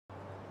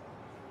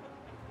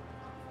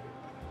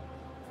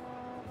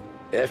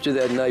After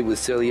that night with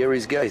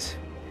Salieri's guys,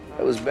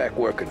 I was back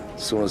working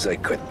as soon as I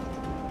could.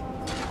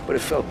 But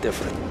it felt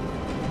different.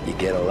 You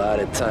get a lot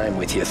of time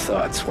with your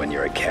thoughts when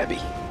you're a cabbie.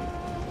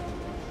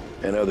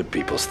 And other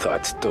people's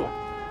thoughts, too.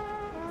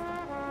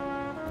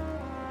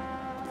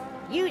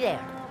 You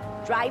there,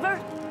 driver?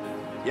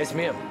 Yes,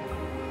 ma'am.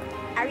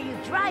 Are you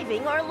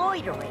driving or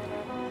loitering?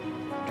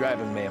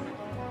 Driving, ma'am.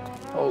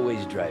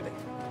 Always driving.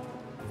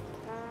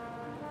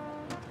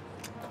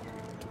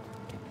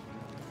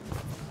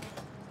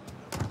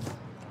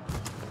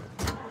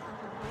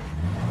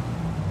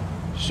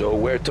 So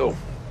where to?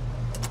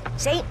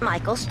 St.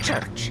 Michael's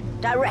Church,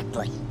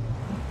 directly.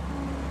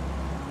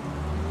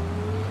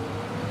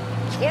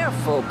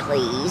 Careful,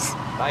 please.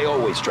 I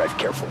always drive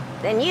careful.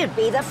 Then you'd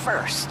be the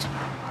first.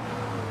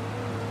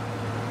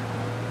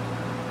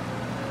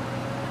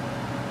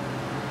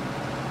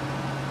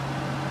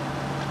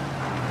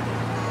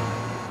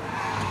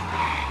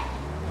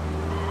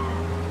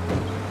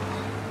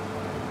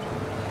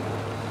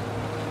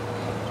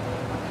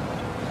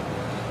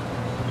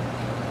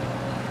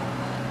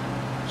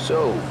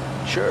 So,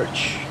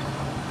 church.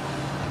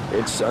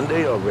 It's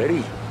Sunday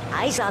already?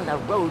 Eyes on the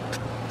road.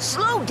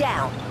 Slow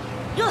down!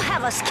 You'll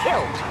have us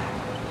killed!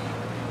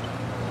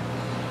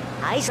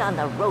 Eyes on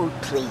the road,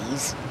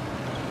 please.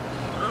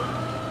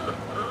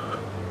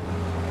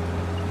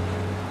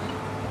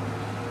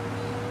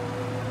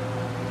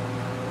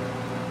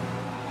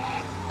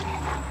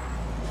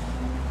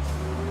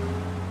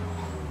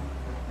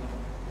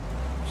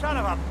 Son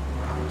of a...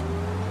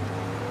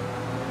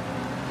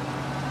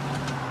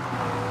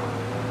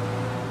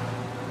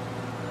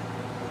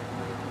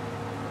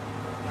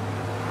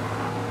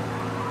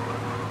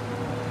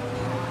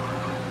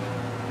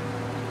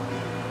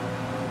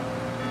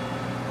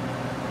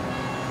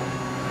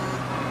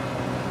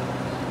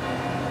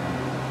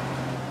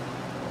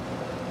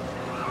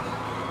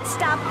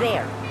 Stop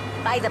there,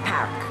 by the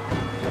park.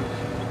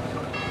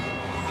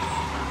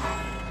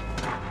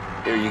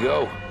 Here you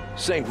go.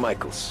 St.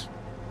 Michael's.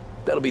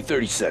 That'll be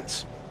 30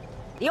 cents.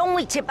 The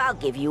only tip I'll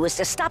give you is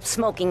to stop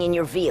smoking in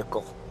your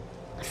vehicle.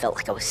 I felt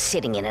like I was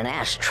sitting in an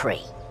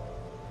ashtray.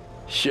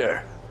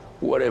 Sure.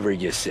 Whatever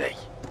you say.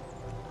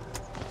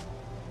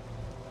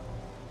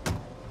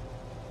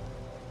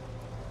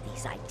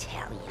 These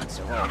Italians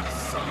are all the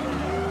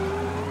same.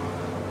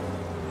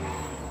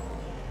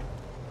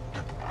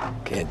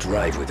 Can't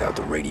drive without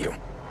the radio.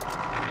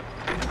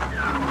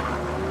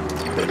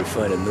 Better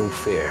find a new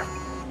fare.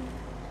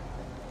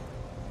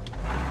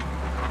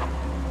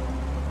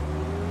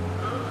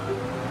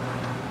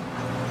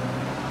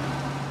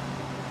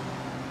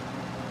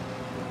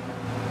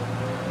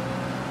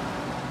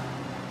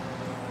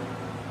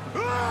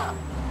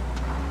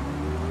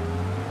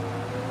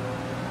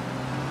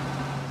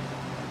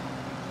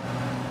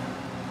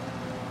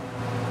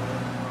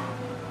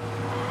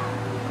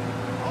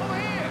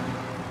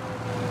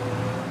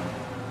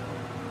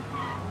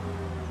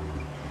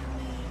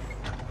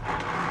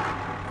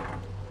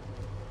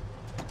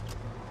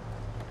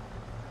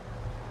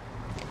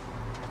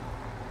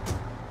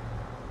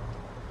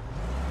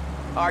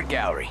 Art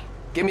gallery.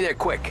 Get me there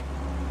quick.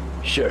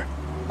 Sure.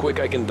 Quick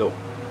I can do.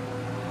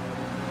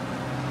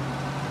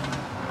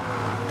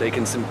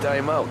 Taking some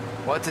time out.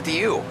 What's it to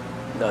you?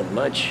 Not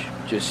much.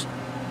 Just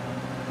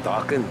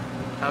talking.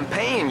 I'm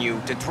paying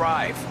you to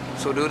drive,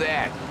 so do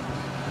that.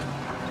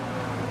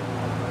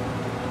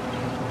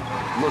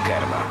 Look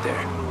at him out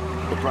there.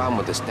 The problem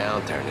with this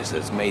downturn is that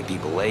it's made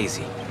people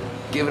lazy,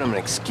 giving them an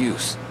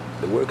excuse.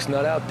 The work's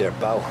not out there,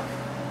 pal.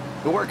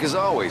 The work is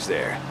always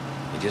there.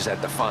 You just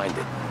have to find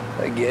it.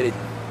 I get it.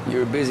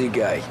 You're a busy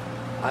guy.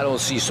 I don't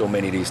see so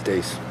many these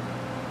days.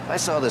 I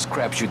saw this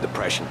crapshoot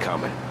depression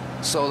coming.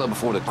 Sold out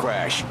before the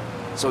crash.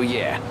 So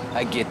yeah,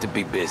 I get to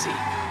be busy.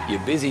 Your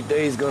busy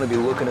day's gonna be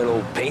looking at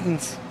old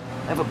paintings?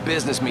 I have a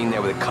business meeting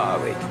there with a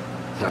colleague.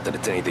 Not that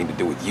it's anything to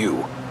do with you.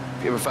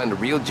 If you ever find a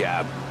real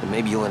job, then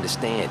maybe you'll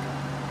understand.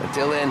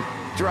 Until then,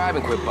 drive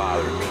and quit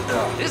bothering me.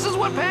 This is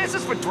what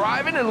passes for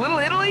driving in Little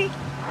Italy?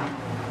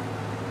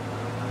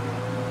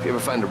 If you ever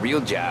find a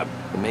real job,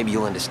 then maybe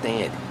you'll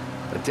understand.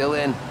 Until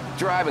then,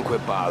 drive and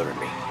quit bothering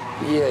me.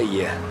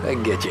 Yeah, I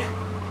get you.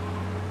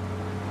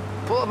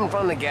 Pull up in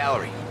front of the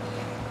gallery.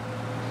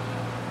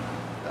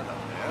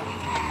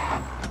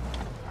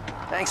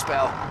 Thanks,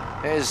 pal.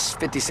 There's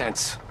 50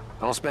 cents.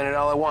 Don't spend it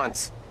all at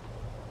once.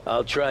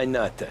 I'll try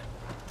not to.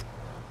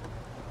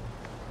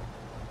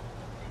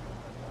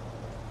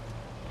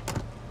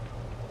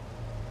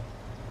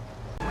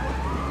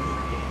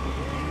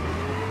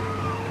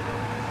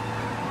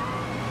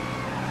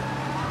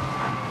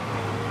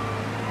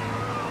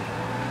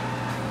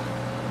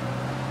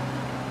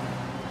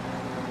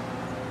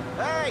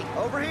 Hey,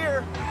 over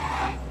here!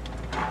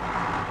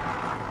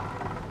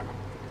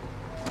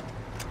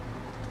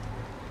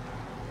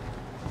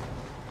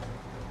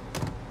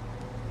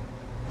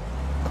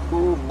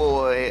 Oh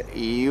boy,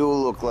 you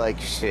look like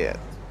shit.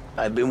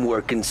 I've been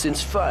working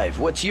since 5.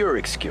 What's your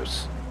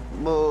excuse?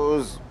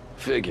 Booze.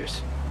 Figures.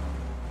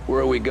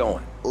 Where are we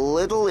going?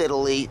 Little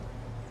Italy,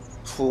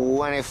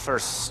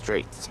 21st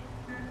Street.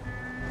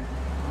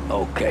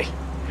 Okay.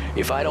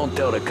 If I don't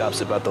tell the cops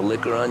about the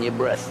liquor on your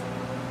breath,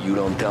 you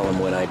don't tell them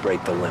when I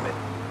break the limit.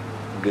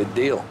 Good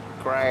deal.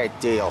 Great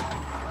deal.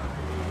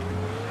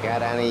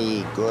 Got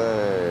any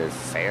good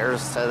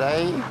fares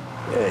today?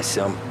 Yeah,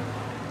 some.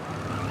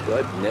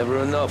 But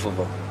never enough of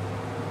them.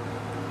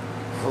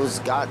 Who's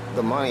got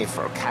the money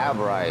for cab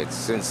rides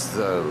since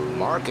the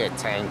market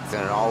tanked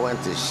and it all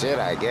went to shit,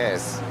 I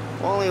guess?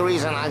 Only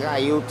reason I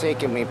got you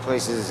taking me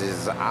places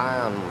is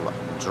I'm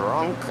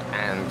drunk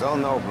and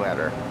don't know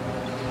better.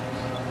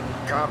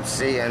 Cops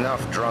see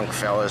enough drunk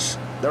fellas.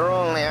 They're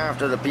only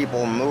after the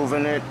people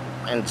moving it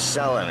and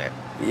selling it.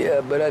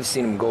 Yeah, but I've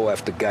seen them go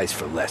after guys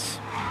for less.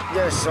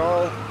 Yes,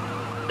 so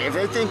if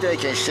they think they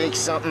can shake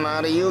something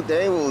out of you,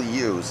 they will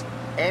use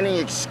any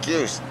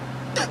excuse.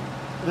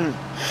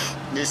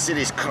 This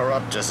city's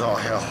corrupt as all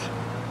hell.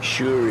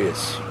 Sure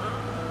is.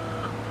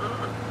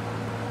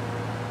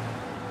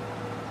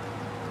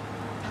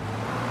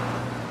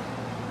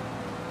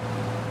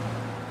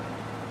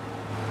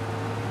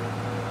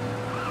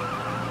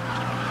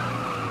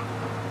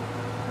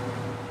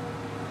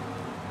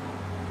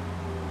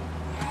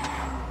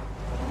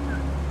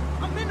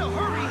 I'm in a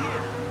hurry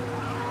here.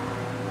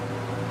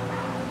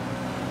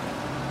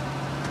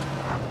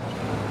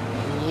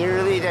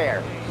 Nearly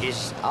there.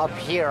 Just up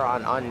here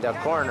on the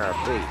corner,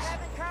 please.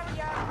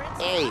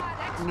 Hey,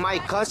 my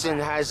cousin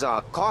has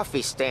a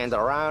coffee stand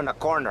around the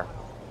corner.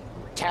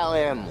 Tell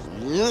him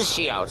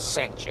Lucio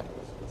sent you.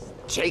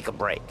 Take a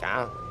break,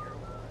 huh?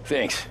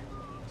 Thanks.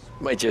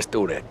 Might just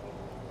do that.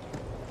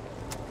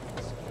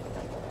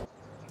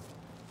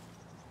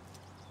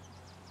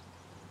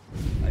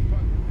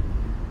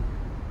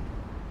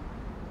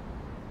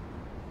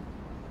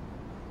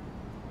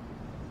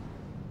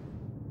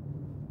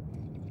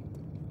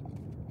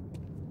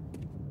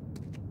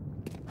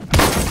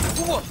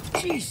 Whoa,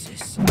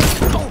 Jesus!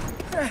 Oh.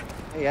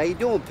 Hey, how you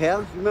doing,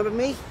 pal? You remember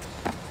me?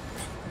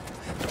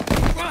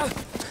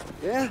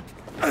 Yeah?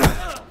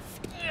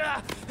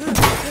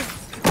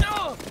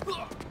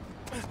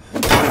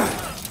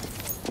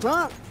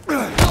 Huh?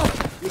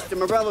 Mr.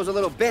 Morello's a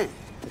little bent.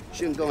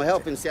 Shouldn't go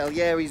helping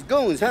Salieri's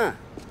goons, huh?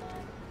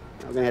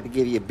 I'm gonna have to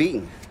give you a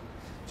beating.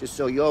 Just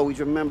so you always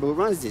remember who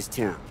runs this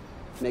town.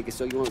 Make it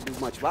so you won't do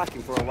much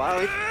rocking for a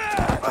while.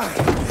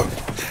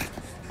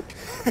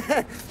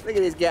 Look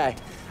at this guy.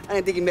 I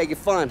didn't think he'd make it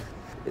fun.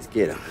 Let's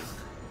get him.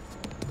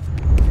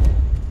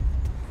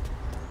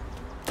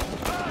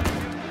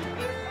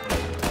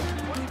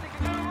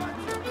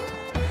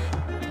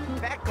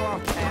 Back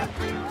off, Pat.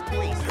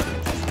 Please.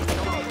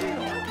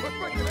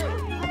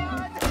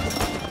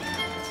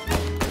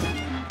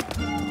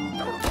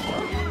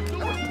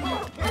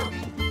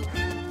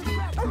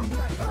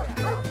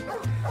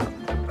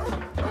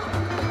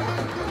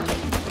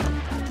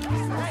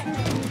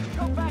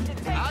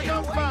 I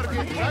got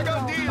bargains. I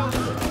got deals.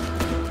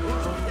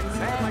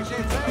 She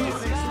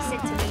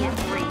said to me at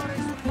 3.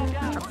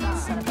 Ugly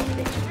son of a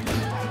bitch.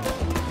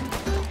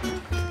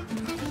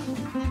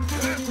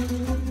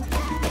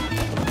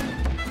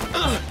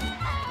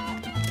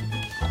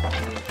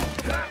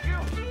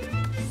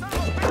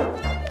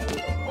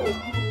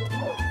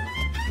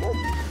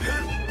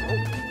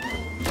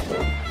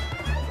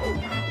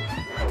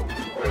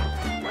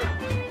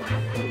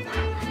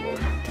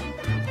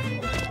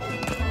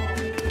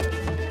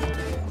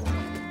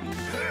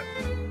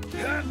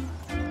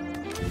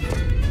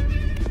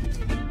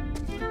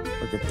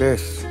 Look at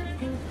this.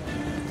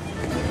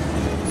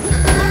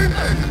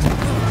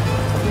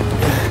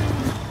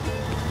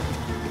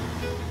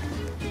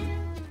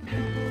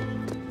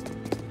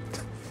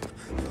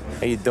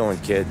 How you doing,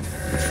 kid?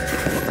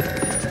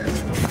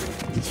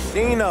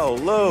 Dino,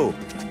 Lou. You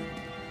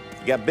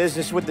got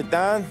business with the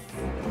Don?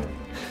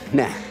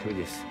 Nah, we're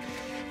just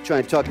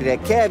trying to talk to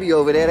that cabbie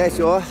over there, that's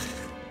all.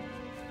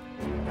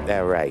 That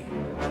right.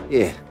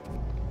 Yeah.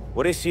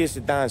 Well, this here's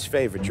the Don's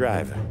favorite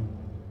driver.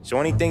 So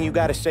anything you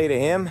gotta say to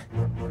him,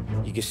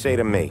 you can say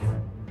to me.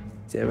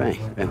 Is that right?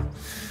 Well,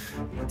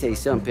 I'll tell you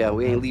something, pal.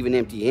 We ain't leaving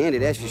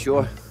empty-handed, that's for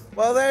sure.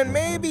 Well, then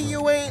maybe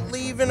you ain't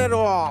leaving at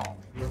all.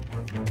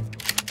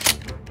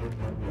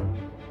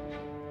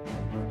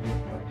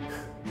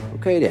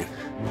 Okay, then.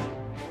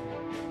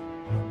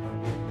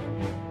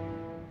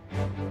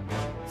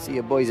 See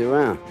your boys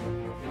around.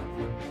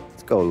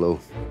 Let's go, Lou.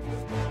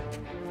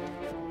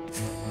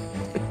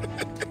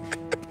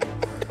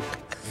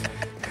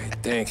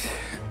 Thanks.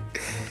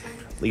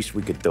 Least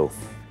we could do.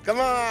 Come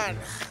on,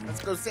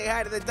 let's go say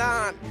hi to the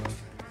Don.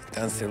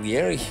 Don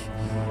Salieri?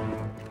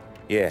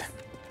 Yeah.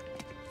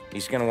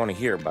 He's gonna want to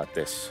hear about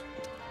this.